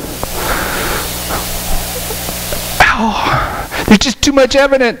recordings. There's just too much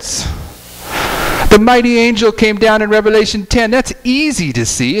evidence. The mighty angel came down in Revelation 10. That's easy to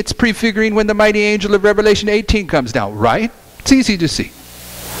see. It's prefiguring when the mighty angel of Revelation 18 comes down, right? It's easy to see.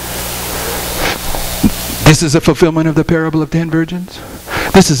 This is a fulfillment of the parable of 10 virgins.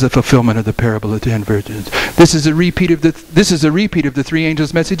 This is a fulfillment of the parable of the 10 virgins. This is a repeat of the three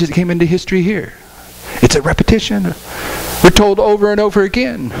angels' message that came into history here. It's a repetition. We're told over and over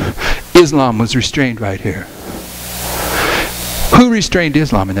again. Islam was restrained right here. Who restrained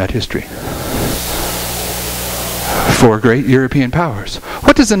Islam in that history? 4 great European powers.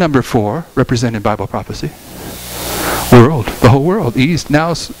 What does the number 4 represent in Bible prophecy? World, the whole world. East,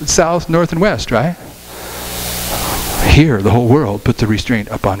 now, south, north, and west, right? Here, the whole world put the restraint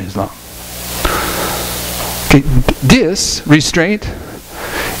upon Islam. Okay, this restraint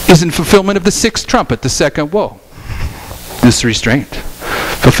is in fulfillment of the 6th trumpet, the 2nd woe. This restraint,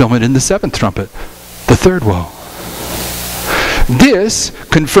 fulfillment in the 7th trumpet, the 3rd woe. This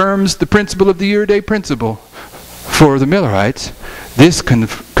confirms the principle of the year-day principle for the Millerites. This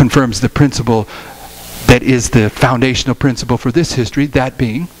confirms the principle that is the foundational principle for this history, that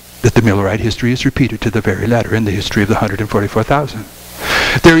being that the Millerite history is repeated to the very letter in the history of the 144,000.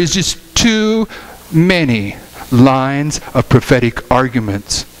 There is just too many lines of prophetic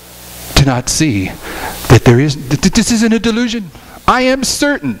arguments to not see that this isn't a delusion. I am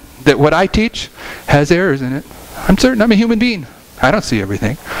certain that what I teach has errors in it. I'm certain. I'm a human being. I don't see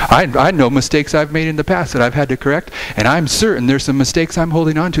everything. I know mistakes I've made in the past that I've had to correct, and I'm certain there's some mistakes I'm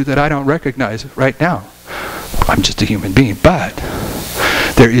holding on to that I don't recognize right now. I'm just a human being. But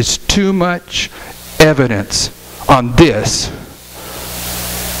there is too much evidence on this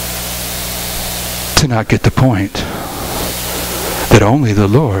to not get the point that only the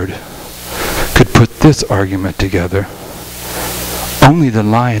Lord could put this argument together. Only the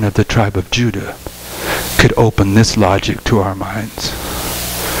Lion of the tribe of Judah could open this logic to our minds.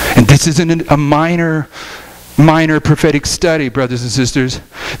 And this isn't a minor prophetic study, brothers and sisters.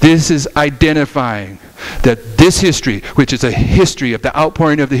 This is identifying that this history, which is a history of the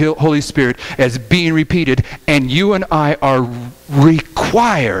outpouring of the Holy Spirit, as being repeated, and you and I are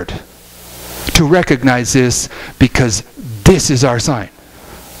required to recognize this because this is our sign.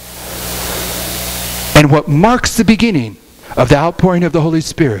 And what marks the beginning of the outpouring of the Holy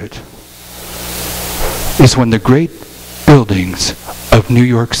Spirit is when the great buildings of New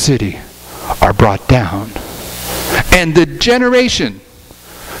York City are brought down. And the generation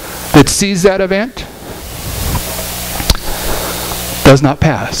that sees that event does not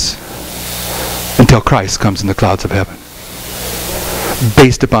pass until Christ comes in the clouds of heaven,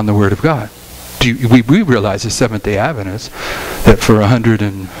 based upon the Word of God. We realize as Seventh-day Adventists that for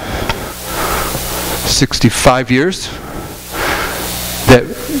 165 years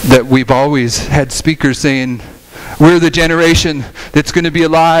that we've always had speakers saying, we're the generation that's going to be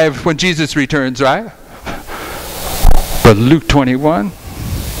alive when Jesus returns, right? But Luke 21,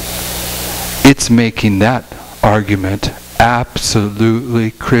 it's making that argument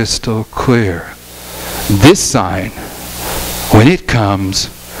absolutely crystal clear. This sign, when it comes,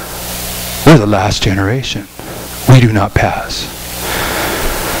 we're the last generation. We do not pass.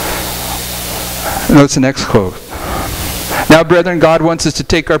 Notice the next quote. Now, brethren, God wants us to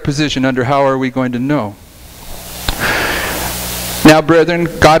take our position under how are we going to know? Now, brethren,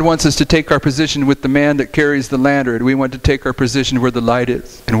 God wants us to take our position with the man that carries the lantern. We want to take our position where the light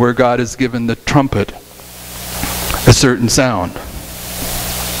is and where God has given the trumpet a certain sound.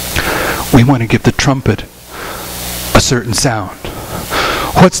 We want to give the trumpet a certain sound.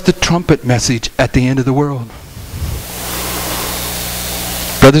 What's the trumpet message at the end of the world?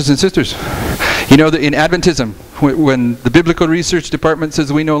 Brothers and sisters, you know that in Adventism, when the Biblical Research Department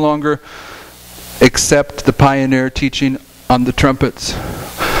says we no longer accept the pioneer teaching on the trumpets,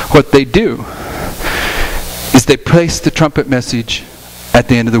 what they do is they place the trumpet message at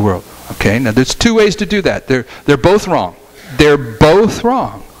the end of the world. Okay, now there's two ways to do that. They're both wrong. They're both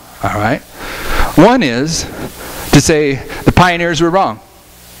wrong. All right. One is to say the pioneers were wrong.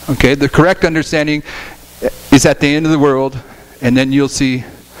 Okay, the correct understanding is at the end of the world, and then you'll see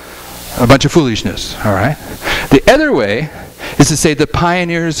a bunch of foolishness. All right. The other way is to say the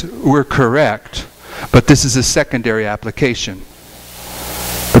pioneers were correct, but this is a secondary application.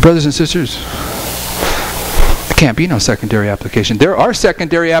 But brothers and sisters, there can't be no secondary application. There are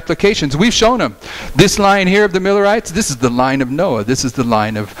secondary applications. We've shown them. This line here of the Millerites, this is the line of Noah. This is the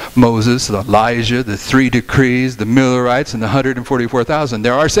line of Moses, Elijah, the 3 decrees, the Millerites, and the 144,000.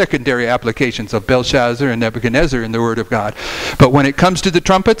 There are secondary applications of Belshazzar and Nebuchadnezzar in the Word of God. But when it comes to the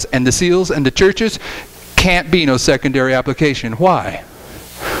trumpets and the seals and the churches, can't be no secondary application. Why?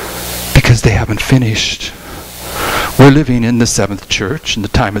 Because they haven't finished. We're living in the 7th church, in the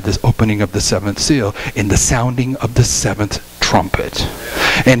time of this opening of the 7th seal, in the sounding of the 7th trumpet.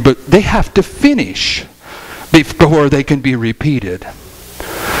 But they have to finish before they can be repeated.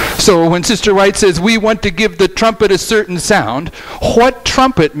 So when Sister White says we want to give the trumpet a certain sound, what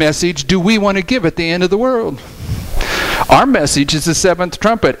trumpet message do we want to give at the end of the world? Our message is the seventh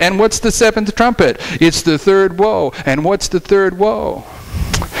trumpet. And what's the seventh trumpet? It's the third woe. And what's the third woe?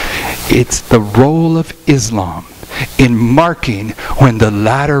 It's the role of Islam in marking when the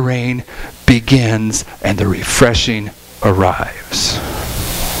latter rain begins and the refreshing arrives.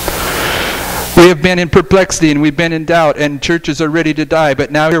 We have been in perplexity and we've been in doubt, and churches are ready to die.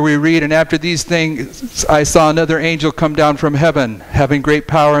 But now here we read, and after these things I saw another angel come down from heaven, having great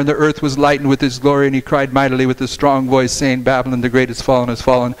power, and the earth was lightened with his glory. And he cried mightily with a strong voice, saying, Babylon the great has fallen,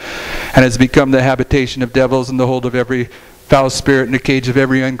 and has become the habitation of devils, and the hold of every foul spirit, and the cage of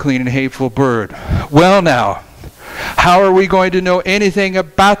every unclean and hateful bird. Well now, how are we going to know anything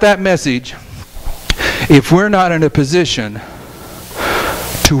about that message if we're not in a position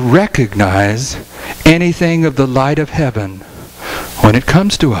to recognize anything of the light of heaven when it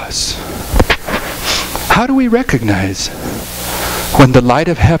comes to us? How do we recognize when the light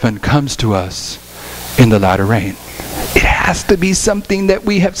of heaven comes to us in the latter rain? It has to be something that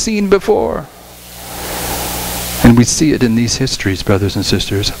we have seen before. And we see it in these histories, brothers and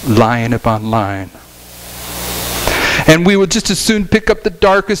sisters, line upon line. And we will just as soon pick up the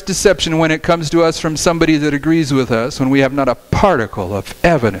darkest deception when it comes to us from somebody that agrees with us, when we have not a particle of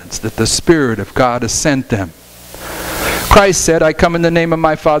evidence that the Spirit of God has sent them. Christ said, I come in the name of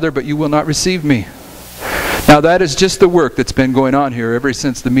my Father, but you will not receive me. Now that is just the work that's been going on here ever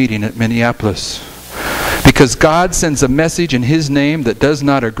since the meeting at Minneapolis. Because God sends a message in His name that does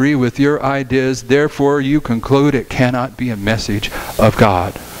not agree with your ideas, therefore you conclude it cannot be a message of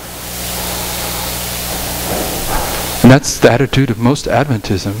God. And that's the attitude of most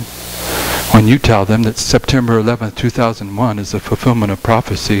Adventism when you tell them that September 11th, 2001 is a fulfillment of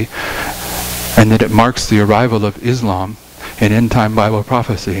prophecy and that it marks the arrival of Islam in end-time Bible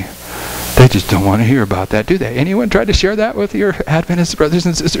prophecy. They just don't want to hear about that, do they? Anyone try to share that with your Adventist brothers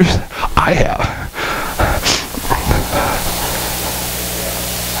and sisters? I have.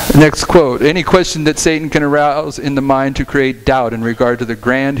 Next quote. Any question that Satan can arouse in the mind to create doubt in regard to the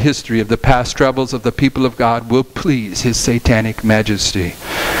grand history of the past troubles of the people of God will please His satanic majesty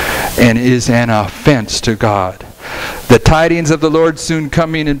and is an offense to God. The tidings of the Lord soon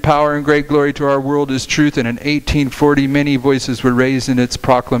coming in power and great glory to our world is truth, and in 1840 many voices were raised in its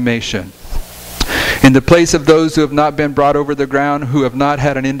proclamation. In the place of those who have not been brought over the ground, who have not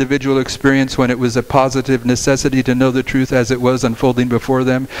had an individual experience when it was a positive necessity to know the truth as it was unfolding before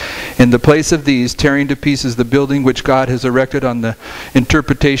them, in the place of these, tearing to pieces the building which God has erected on the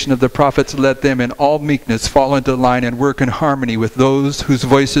interpretation of the prophets, let them in all meekness fall into line and work in harmony with those whose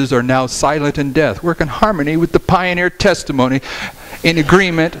voices are now silent in death. Work in harmony with the pioneer testimony, in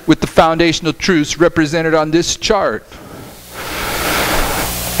agreement with the foundational truths represented on this chart.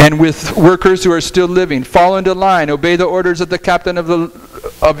 And with workers who are still living, fall into line, obey the orders of the captain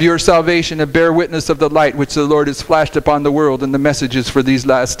of your salvation, and bear witness of the light which the Lord has flashed upon the world and the messages for these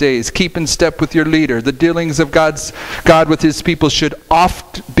last days. Keep in step with your leader. The dealings of God with His people should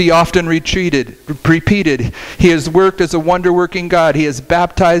be often repeated. He has worked as a wonder-working God. He has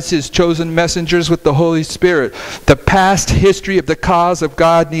baptized His chosen messengers with the Holy Spirit. The past history of the cause of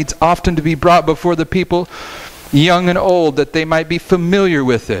God needs often to be brought before the people, young and old, that they might be familiar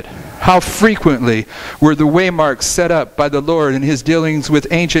with it. How frequently were the waymarks set up by the Lord in His dealings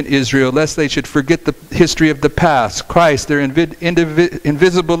with ancient Israel, lest they should forget the history of the past. Christ, their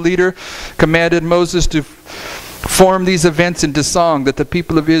invisible leader, commanded Moses to form these events into song, that the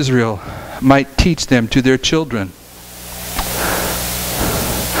people of Israel might teach them to their children.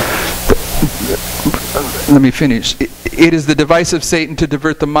 Let me finish. It is the device of Satan to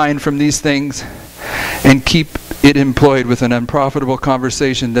divert the mind from these things and keep it employed with an unprofitable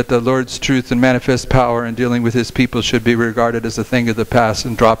conversation that the Lord's truth and manifest power in dealing with His people should be regarded as a thing of the past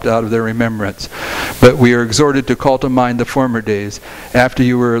and dropped out of their remembrance. But we are exhorted to call to mind the former days. After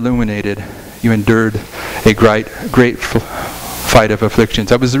you were illuminated, you endured a great fight of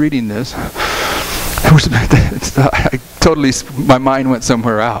afflictions. I was reading this. My mind went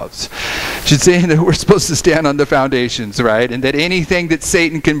somewhere else. She's saying that we're supposed to stand on the foundations, right? And that anything that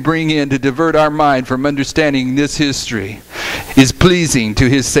Satan can bring in to divert our mind from understanding this history is pleasing to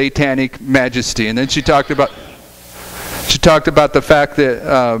his satanic majesty. And then she talked about the fact that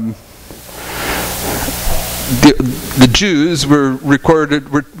the Jews were required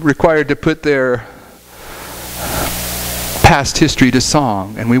to put their past history to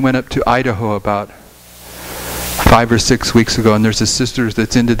song. And we went up to Idaho about 5 or 6 weeks ago, and there's a sister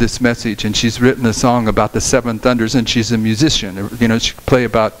that's into this message, and she's written a song about the seven thunders, and she's a musician. You know, she can play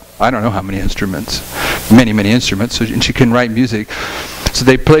about, I don't know how many instruments, many instruments, and she can write music. So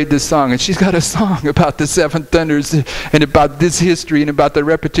they played this song, and she's got a song about the seven thunders and about this history and about the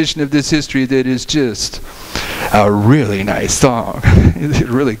repetition of this history that is just a really nice song. It's a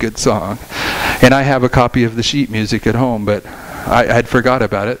really good song. And I have a copy of the sheet music at home, but I had forgot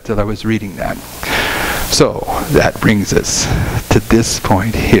about it till I was reading that. So that brings us to this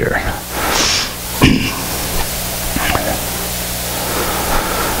point here.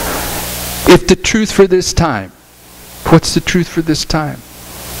 If the truth for this time, what's the truth for this time?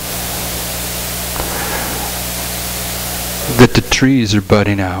 That the trees are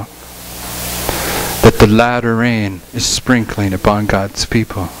budding out. That the latter rain is sprinkling upon God's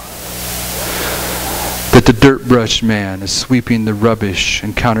people. That the dirt brush man is sweeping the rubbish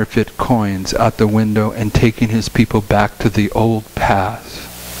and counterfeit coins out the window and taking his people back to the old paths.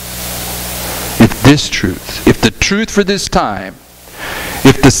 If this truth, if the truth for this time,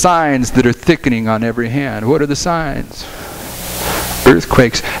 if the signs that are thickening on every hand, what are the signs?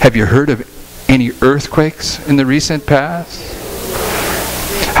 Earthquakes. Have you heard of any earthquakes in the recent past?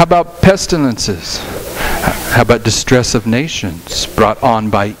 How about pestilences? How about distress of nations brought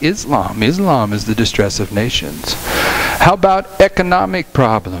on by Islam? Islam is the distress of nations. How about economic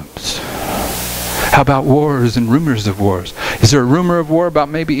problems? How about wars and rumors of wars? Is there a rumor of war about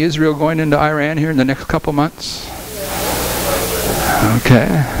maybe Israel going into Iran here in the next couple months? Okay.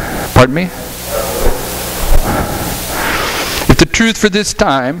 Pardon me? If the truth for this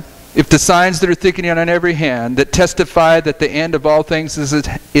time, if the signs that are thickening on every hand that testify that the end of all things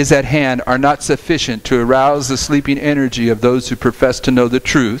is at hand are not sufficient to arouse the sleeping energy of those who profess to know the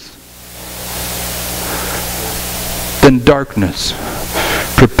truth, then darkness,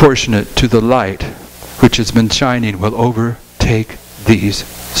 proportionate to the light which has been shining, will overtake these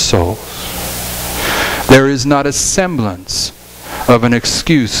souls. There is not a semblance of an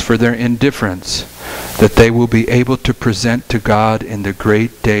excuse for their indifference that they will be able to present to God in the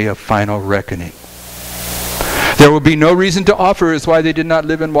great day of final reckoning. There will be no reason to offer as why they did not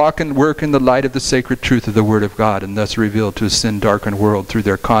live and walk and work in the light of the sacred truth of the Word of God, and thus reveal to a sin-darkened world through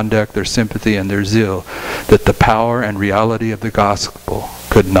their conduct, their sympathy, and their zeal that the power and reality of the gospel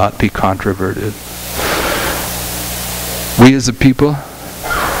could not be controverted. We as a people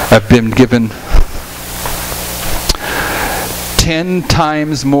have been given 10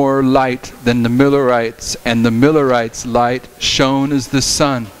 times more light than the Millerites, and the Millerites' light shone as the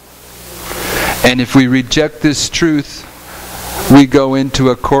sun. And if we reject this truth, we go into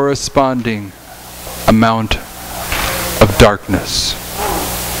a corresponding amount of darkness.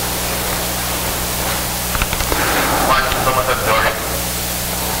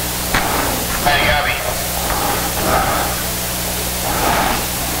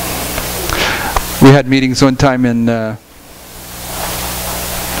 We had meetings one time in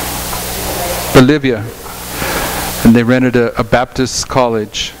Bolivia, and they rented a Baptist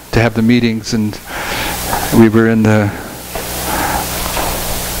college to have the meetings, and we were in the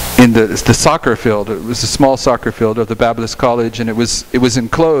soccer field. It was a small soccer field of the Baptist college, and it was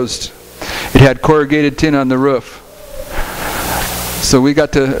enclosed. It had corrugated tin on the roof. So we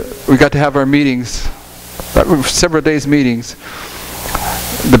got to have our meetings, several days meetings.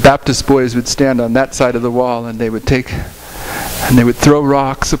 The Baptist boys would stand on that side of the wall, and they would throw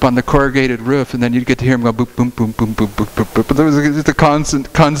rocks up on the corrugated roof, and then you'd get to hear them go boop, boom, boom, boom, boom, boom, boom, boom. But there was just a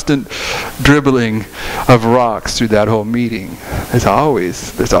constant dribbling of rocks through that whole meeting. There's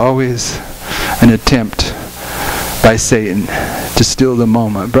always an attempt by Satan to steal the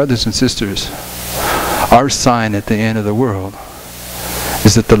moment. Brothers and sisters, our sign at the end of the world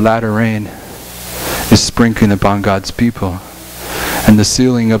is that the latter rain is sprinkling upon God's people, and the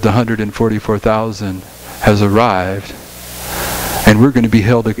sealing of the 144,000 has arrived. And we're going to be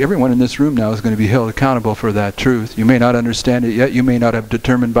held, everyone in this room now is going to be held accountable for that truth. You may not understand it yet. You may not have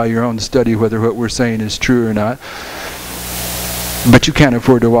determined by your own study whether what we're saying is true or not. But you can't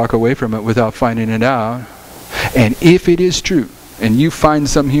afford to walk away from it without finding it out. And if it is true, and you find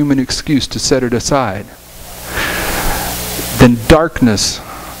some human excuse to set it aside, then darkness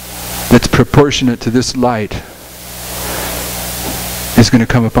that's proportionate to this light is going to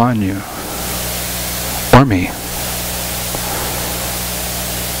come upon you. Or me.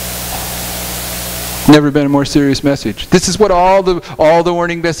 Never been a more serious message. This is what all the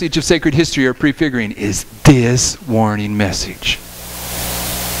warning message of sacred history are prefiguring, is this warning message.